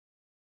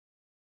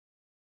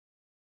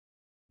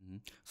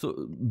So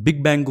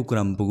big ब्याङको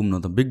कुरामा पुगौँ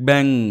न त बिग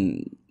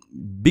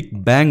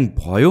ब्याङ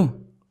भयो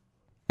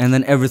and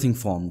then everything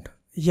firmed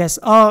yes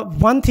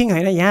one thing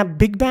होइन यहाँ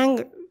बिग ब्याङ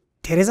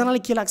धेरैजनालाई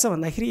के लाग्छ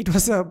भन्दाखेरि इट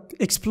वाज अ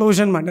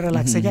एक्सप्लोजन भनेर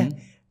लाग्छ क्या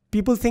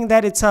people think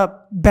that it's a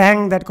bang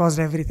that caused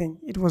everything.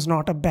 It was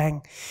not a bang.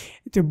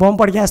 त्यो बम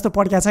पड्क्या जस्तो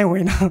पड्क्या चाहिँ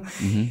होइन.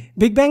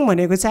 बिग ब्याङ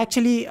भनेको चाहिँ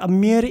actually a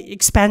mere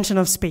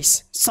expansion of space,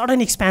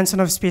 sudden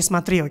expansion of space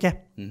मात्रै हो क्या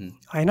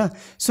होइन.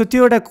 सो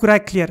त्यो एउटा कुरा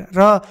क्लियर.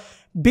 र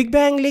बिग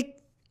ब्याङले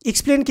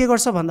एक्सप्लेन के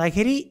गर्छ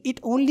भन्दाखेरि it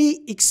only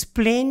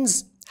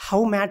explains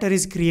how matter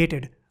is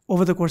created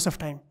over the course of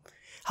time,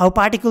 how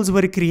particles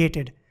were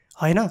created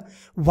होइन.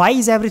 Why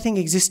is everything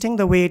existing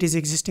the way it is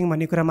existing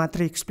भन्ने कुरा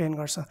मात्रै एक्सप्लेन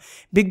गर्छ.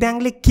 बिग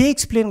ब्याङले के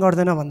एक्सप्लेन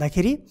गर्दैन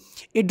भन्दाखेरि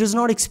इट डज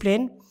नट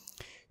एक्सप्लेन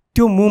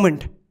त्यो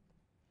moment,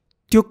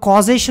 त्यो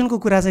कजेसनको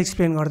कुरा चाहिँ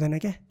एक्सप्लेन गर्दैन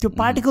क्या. त्यो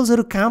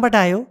पार्टिकल्सहरू कहाँबाट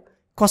आयो,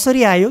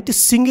 कसरी आयो, त्यो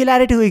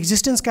सिङ्गुल्यारिटीको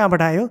एक्जिस्टेन्स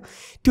कहाँबाट आयो,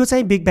 त्यो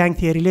चाहिँ बिग ब्याङ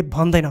थियोरीले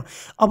भन्दैन.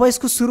 अब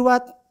यसको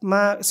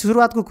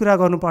सुरुवातको कुरा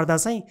गर्नुपर्दा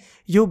चाहिँ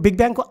यो बिग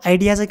ब्याङको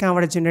आइडिया चाहिँ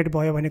कहाँबाट जेनेरेट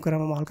भयो भन्ने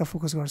कुरामा म हल्का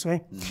फोकस गर्छु है.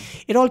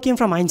 It all came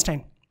from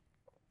Einstein.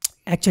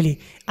 Actually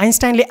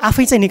आइन्स्टाइनले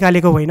आफै चाहिँ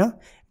निकालेको होइन,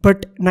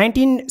 बट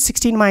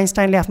 1916मा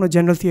आइन्स्टाइनले आफ्नो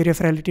general theory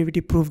of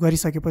relativity prove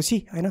गरिसकेपछि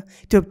होइन,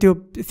 त्यो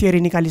थियोरी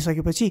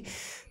निकालिसकेपछि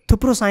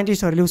थुप्रो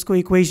साइन्टिस्टहरूले उसको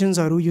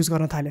इक्वेसन्सहरू युज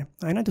गर्न थाले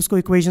होइन, त्यसको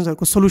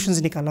इक्वेसन्सहरूको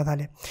सोल्युसन्स निकाल्न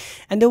थाले.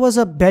 And there was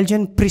a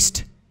Belgian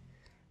priest,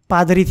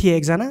 पादरी थिए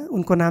एकजना,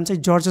 उनको नाम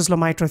चाहिँ जर्जस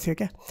लमाइटर थियो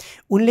क्या.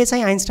 उनले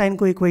चाहिँ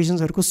आइन्स्टाइनको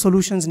इक्वेसन्सहरूको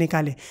सोल्युसन्स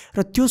निकाले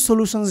र त्यो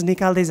सोल्युसन्स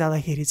निकाल्दै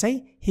जाँदाखेरि चाहिँ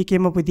ही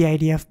came up with the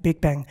idea of big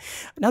bang.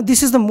 Now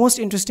this is the most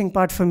interesting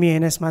part for me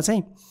होइन. यसमा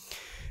चाहिँ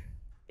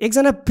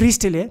एकजना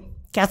Presley,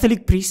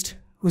 Catholic priest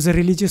who's a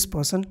religious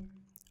person,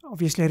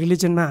 obviously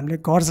रिलिजनमा हामीले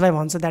गड्सलाई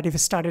भन्छ द्याट इफ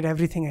स्टार्टेड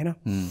एभ्रिथिङ होइन.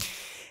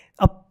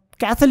 A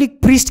Catholic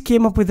priest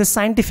came up with a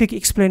scientific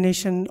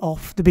explanation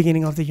of the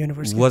beginning of the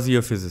universe. Was he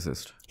a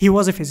physicist? He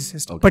was a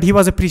physicist, okay. But he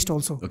was a priest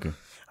also. Okay.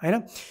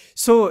 होइन.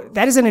 So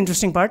that is an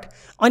interesting part.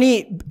 अनि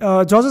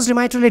जर्जस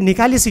लिमाइटरले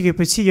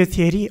निकालिसकेपछि यो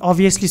theory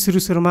obviously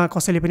सुरुमा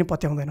कसैले पनि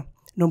पत्याउँदैन.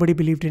 Nobody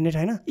believed in it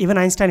होइन. Even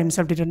Einstein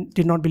himself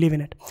did not believe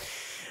in it.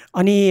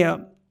 अनि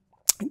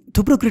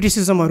थुप्रो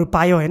क्रिटिसिजमहरू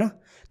पायो होइन.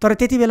 तर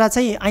त्यति बेला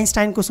चाहिँ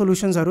आइन्स्टाइनको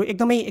सोल्युसन्सहरू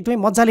एकदमै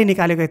मजाले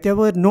निकालेको थियो.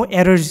 अब no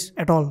errors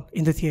at all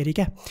in the theory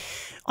क्या.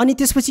 अनि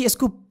त्यसपछि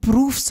यसको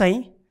प्रुफ चाहिँ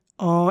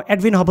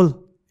Edwin Hubble,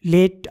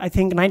 late I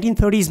think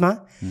 1930s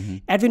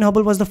Edwin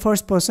Hubble was the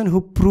first person who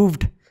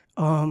प्रुभड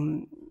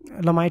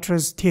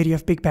लमाइटर्स theory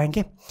of big bang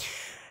के.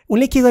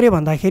 उनले के गर्यो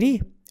भन्दाखेरि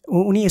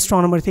उनी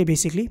एस्ट्रोनमर थिए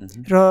बेसिकली,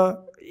 र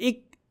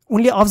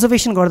उनले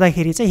अब्जर्भेसन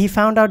गर्दाखेरि चाहिँ ही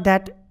found out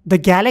that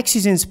the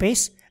galaxies in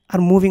space are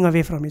moving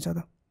away from each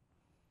other.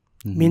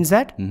 Means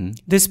that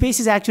the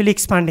space is actually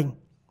expanding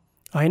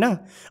होइन.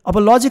 अब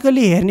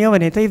लजिकल्ली हेर्ने हो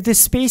भने त if the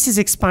space is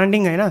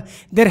expanding होइन,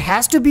 there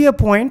has to be a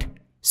point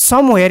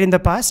somewhere in the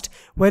past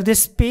where the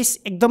space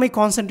एकदमै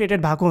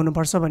concentrated भएको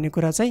हुनुपर्छ भन्ने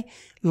कुरा चाहिँ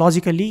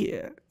लजिकल्ली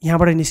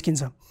यहाँबाट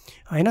निस्किन्छ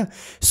होइन.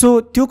 सो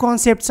त्यो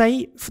कन्सेप्ट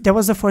चाहिँ that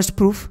was the first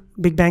proof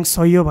big bang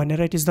सही हो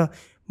भनेर. It is the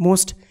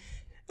most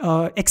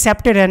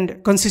accepted and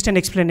consistent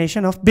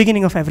explanation of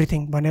beginning of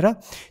everything भनेर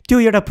त्यो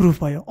एउटा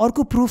प्रुफ भयो.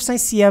 अर्को प्रुफ चाहिँ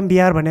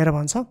CMBR भनेर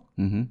भन्छ.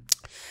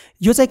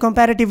 यो चाहिँ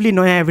कम्पेरिटिभली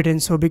नयाँ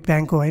एभिडेन्स हो बिग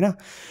ब्याङको होइन.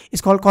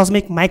 It's called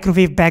cosmic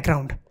microwave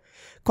background.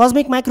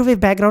 Cosmic microwave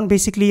background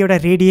basically एउटा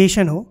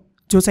रेडिएसन हो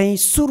जो चाहिँ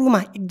सुरुमा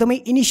एकदमै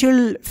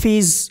इनिसियल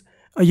फेज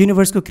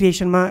युनिभर्सको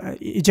क्रिएसनमा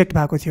इजेक्ट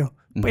भएको थियो,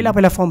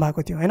 पहिला फर्म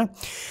भएको थियो होइन.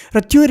 र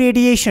त्यो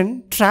रेडिएसन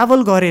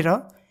ट्राभल गरेर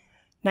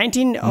I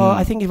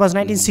think it was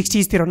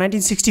 1960s तिर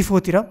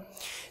 1964 तिर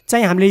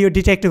चाहिँ हामीले यो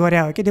डिटेक्ट गरे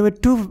हो कि. There were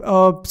to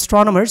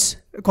astronomers,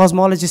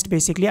 कस्मोलोजिस्ट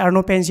basically,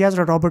 न्यूपेन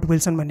र रबर्ट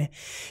विल्सन भन्ने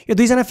यो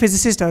दुईजना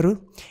फिजिसिस्टहरू.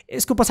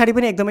 यसको पछाडि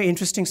पनि एकदमै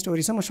इन्ट्रेस्टिङ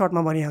स्टोरी छ, म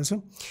सर्टमा भनिहाल्छु.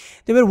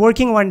 They were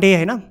working one day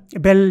होइन,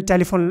 बेल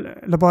टेलिफोन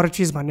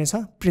ल्याबोरेटरिज भन्ने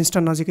छ,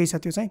 प्रिन्सटन नजिकै छ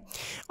त्यो चाहिँ.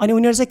 अनि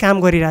उनीहरू चाहिँ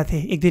काम गरिरहेको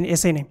थिए एक दिन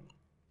यसै नै.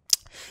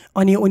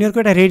 अनि उनीहरूको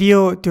एउटा रेडियो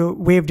त्यो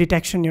वेभ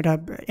डिटेक्सन एउटा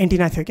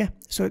एन्टिना थियो क्या.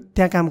 सो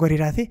त्यहाँ काम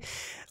गरिरहेको थिए.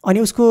 अनि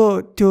उसको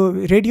त्यो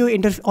रेडियो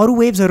अरू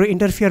वेभ्सहरू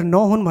इन्टरफियर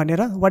नहुन्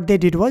भनेर वाट दे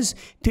डिड वाज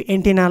त्यो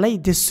एन्टेनालाई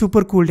they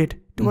super cooled it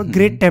to a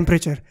great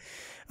temperature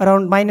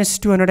around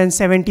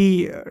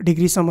 -270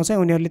 डिग्रीसम्म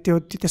चाहिँ उनीहरूले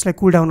त्यसलाई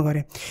कुल डाउन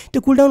गरे.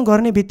 त्यो कुल डाउन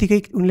गर्ने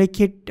बित्तिकै उनले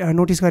के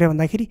नोटिस गरे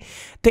भन्दाखेरि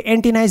त्यो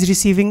एन्टेना इज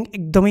रिसिभिङ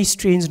एकदमै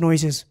स्ट्रेन्ज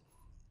नोइजेस.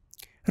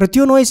 र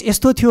त्यो नोइज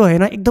यस्तो थियो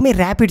होइन, एकदमै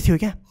ऱ्यापिड थियो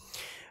क्या.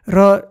 र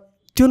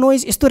त्यो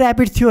नोइज यस्तो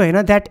ऱ्यापिड थियो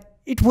होइन that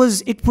it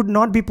would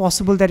not be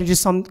possible that it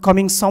is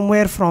coming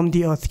somewhere from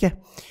the अर्थ क्या.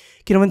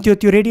 किनभने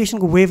त्यो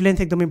रेडिएसनको वेभ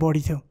लेन्थ एकदमै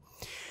बढी थियो.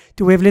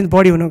 त्यो वेभ लेन्थ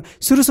बढी हुनु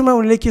सुरुमा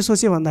उनले के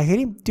सोच्यो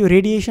भन्दाखेरि त्यो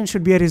radiation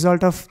should be a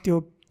result of त्यो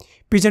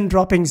पिजन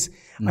ड्रपिङ्स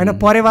होइन,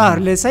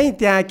 परेवाहरूले चाहिँ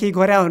त्यहाँ केही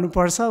गरे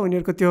हुनुपर्छ,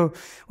 उनीहरूको त्यो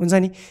हुन्छ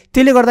नि,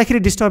 त्यसले गर्दाखेरि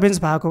डिस्टर्बेन्स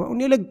भएको.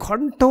 उनीहरूले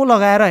घन्टौँ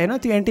लगाएर होइन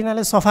त्यो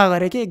एन्टिनालाई सफा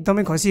गरे कि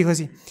एकदमै घसी,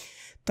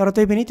 तर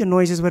त्यही पनि त्यो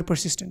नोइजेस वर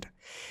पर्सिस्टेन्ट.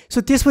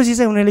 सो त्यसपछि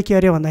चाहिँ उनीहरूले के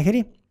गर्यो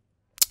भन्दाखेरि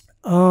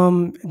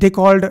they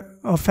called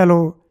a fellow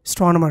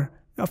astronomer,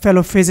 a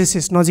fellow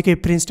physicist नजिकै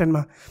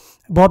प्रिन्सटनमा,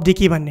 बब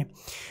डिकी भन्ने.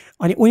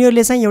 अनि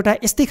उनीहरूले चाहिँ एउटा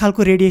यस्तै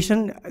खालको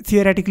रेडिएसन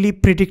थियोरेटिकली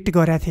प्रिडिक्ट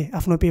गरेका थिए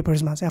आफ्नो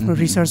पेपर्समा चाहिँ आफ्नो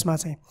रिसर्चमा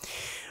चाहिँ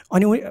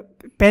अनि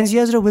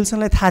पेन्जियस र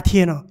विल्सनलाई थाहा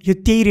थिएन यो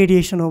त्यही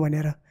रेडिएसन हो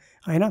भनेर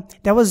हैन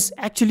that was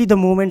actually the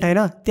moment हैन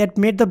that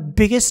made the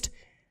biggest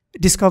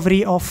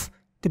discovery of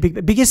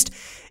the biggest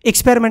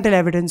experimental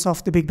evidence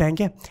of the big bang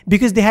क्या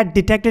बिकज दे ह्याड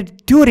डिटेक्टेड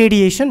त्यो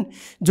रेडिएसन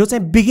जो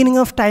चाहिँ बिगिनिङ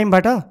अफ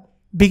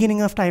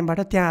टाइमबाट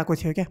त्यहाँ आएको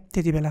थियो क्या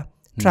त्यति बेला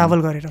ट्राभल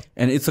गरेर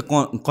and it's a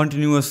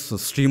continuous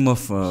stream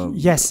of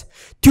यस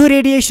त्यो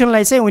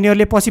रेडिएसनलाई चाहिँ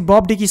उनीहरूले पछि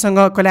बब डिकीसँग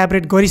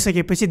कोल्याबोरेट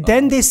गरिसकेपछि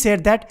then they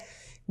said that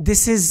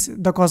this is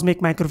the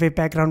cosmic microwave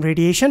background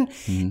radiation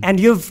and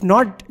you've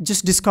not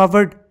just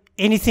discovered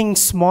anything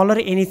smaller,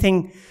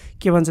 anything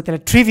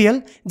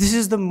trivial. This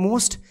is the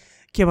most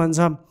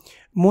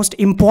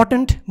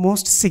important,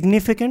 most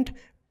significant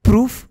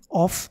proof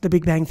of the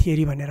Big Bang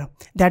theory भनेर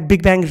that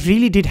Big Bang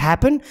really did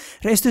happen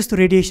र यस्तो यस्तो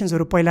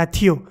रेडिएसन्सहरू पहिला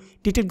थियो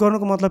detect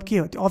गर्नुको मतलब के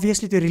हो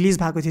अभियसली त्यो रिलिज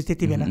भएको थियो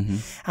त्यति बेला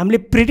हामीले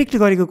प्रिडिक्ट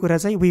गरेको कुरा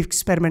चाहिँ we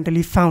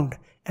experimentally found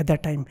at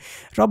that time.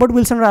 Robert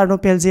Wilson र Arno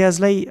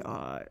Pelziasलाई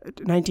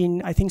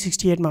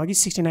 1968 मा हो कि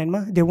 69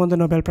 मा they won the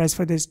Nobel Prize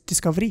for this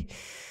discovery.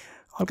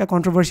 हल्का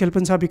कन्ट्रोभर्सियल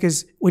पनि छ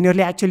बिकज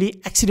उनीहरूले एक्चुअली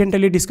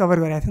एक्सिडेन्टली डिस्कभर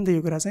गरेको थियो नि त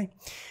यो कुरा चाहिँ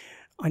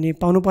अनि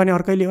पाउनुपर्ने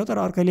अर्कैले हो तर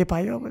अर्कैले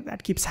पायो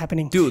द्याट किप्स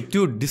ह्यापनिङ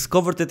त्यो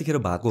डिस्कभर त्यतिखेर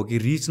भएको हो कि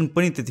रिजन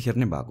पनि त्यतिखेर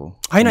नै भएको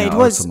हैन इट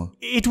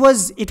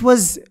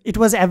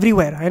वाज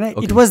एभ्रीवेयर हैन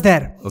इट वाज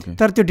देयर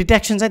तर त्यो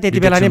डिटेक्सन चाहिँ त्यति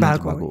बेला नै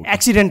भएको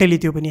एक्सिडेन्टली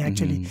त्यो पनि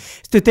एक्चुअली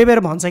त्यही भएर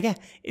भन्छ क्या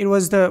it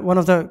was the one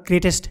of the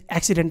greatest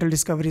accidental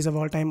discoveries of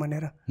all time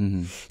भनेर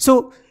so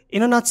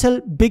in a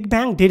nutshell big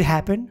bang did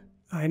happen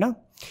हैन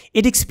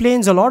it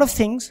explains a lot of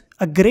things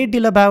a great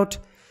deal about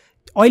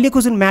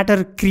अहिलेको जुन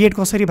matter create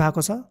कसरी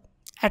भएको छ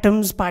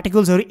atoms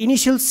पार्टिकल्सहरू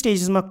initial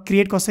स्टेजेसमा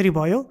create कसरी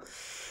भयो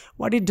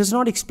what it does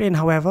not explain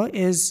however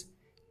is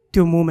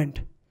त्यो मोमेन्ट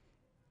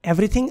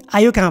एभ्रिथिङ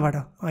आयो कहाँबाट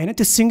होइन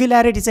त्यो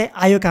सिङ्गुल्यारिटी चाहिँ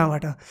आयो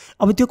कहाँबाट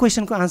अब त्यो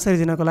क्वेसनको आन्सर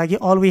दिनको लागि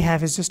all we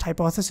have is just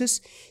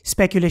hypothesis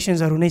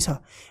स्पेकुलेसन्सहरू नै छ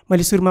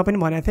मैले सुरुमा पनि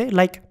भनेको थिएँ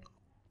like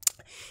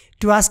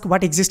to ask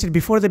what existed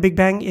before the big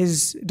bang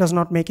does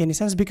not make any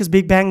sense because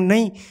big bang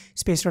नै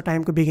स्पेस र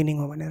टाइमको बिगिनिङ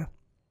हो भनेर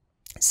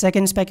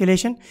Second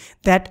speculation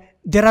that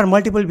there are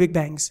multiple Big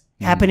Bangs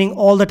happening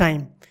all the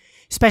time.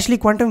 Especially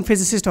quantum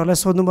physicists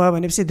सोध्नु भयो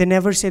भनेपछि they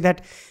never say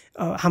that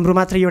हाम्रो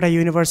मात्रै एउटा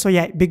युनिभर्स हो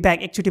या बिग ब्याङ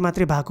एकचोटि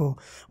मात्रै भएको हो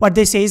what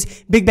they say is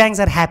Big Bangs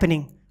are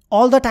happening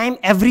all the time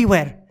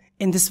everywhere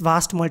in this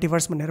vast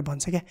multiverse भनेर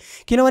भन्छ क्या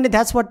किनभने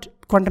that's what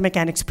quantum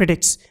mechanics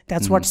predicts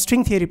that's what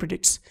string theory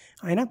predicts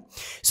हैन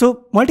so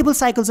multiple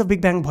cycles of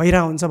big bang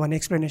भइरहेको हुन्छ भन्ने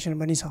explanation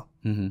पनि छ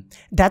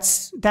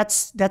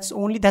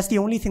that's the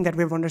only thing that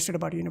we've understood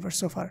about universe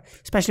so far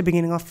especially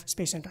beginning of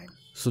space and time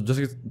so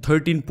just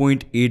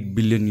 13.8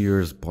 billion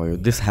years भयो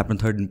this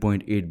happened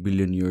 13.8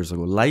 billion years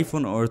ago life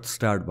on earth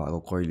start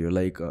भएको कहिले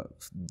like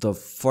the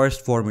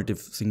first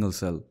formative single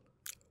cell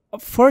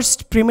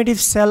first primitive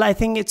cell I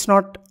think it's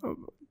not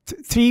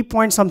 3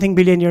 point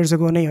something billion years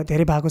ago नै हो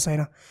धेरै भएको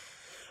छैन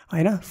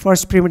हैन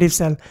first primitive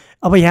sale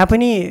अब यहाँ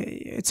पनि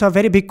it's a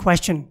very big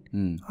question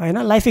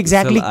हैन लाइफ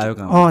एक्ज्याक्टली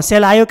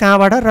सेल आयो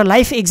कहाँबाट र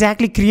लाइफ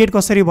एक्ज्याक्टली क्रिएट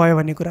कसरी भयो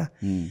भन्ने कुरा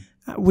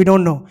we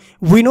don't know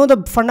we know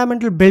the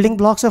fundamental building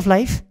blocks of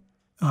life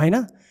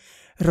हैन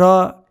र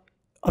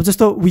अब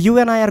जस्तो you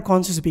and I R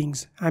conscious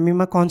beings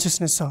हामीमा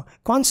कन्सियसनेस छ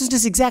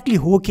कन्सियसनेस एक्ज्याक्टली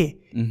हो के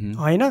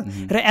हैन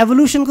र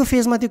एभोल्युसनको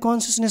फेजमा त्यो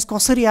कन्सियसनेस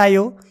कसरी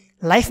आयो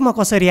लाइफमा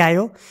कसरी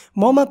आयो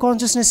ममा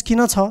कन्सियसनेस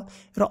किन छ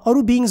र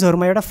अरू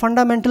बिङ्सहरूमा एउटा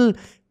फन्डामेन्टल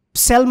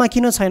सेलमा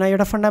किन छैन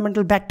एउटा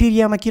फन्डामेन्टल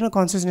ब्याक्टेरियामा किन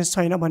कन्सियसनेस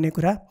छैन भन्ने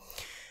कुरा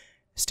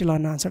स्टिल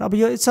अनआन्सर्ड अब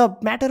यो it's a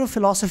matter of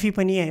philosophy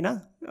पनि होइन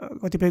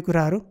कतिपय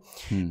कुराहरू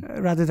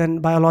रादर देन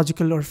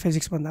बायोलोजिकल और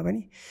फिजिक्स भन्दा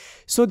पनि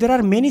so there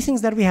are many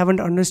things that we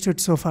haven't understood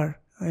so far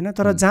होइन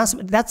तर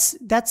जहाँ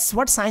that's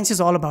what science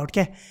is all about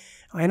क्या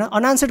होइन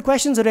अनआन्सर्ड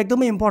क्वेसन्सहरू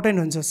एकदमै इम्पोर्टेन्ट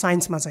हुन्छ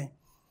साइन्समा चाहिँ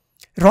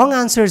रङ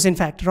answers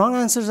in fact wrong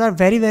answers are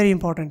very very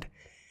important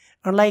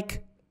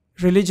unlike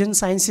religion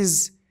science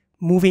is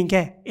moving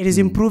क्या it is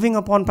improving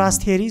upon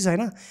past theories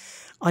होइन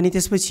अनि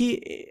त्यसपछि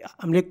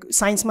हामीले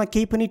साइन्समा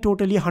केही पनि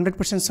टोटली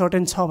 100%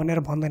 सर्टेन छ भनेर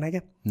भन्दैन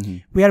क्या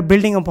we are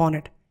building upon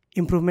it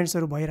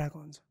इम्प्रुभमेन्ट्सहरू भइरहेको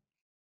हुन्छ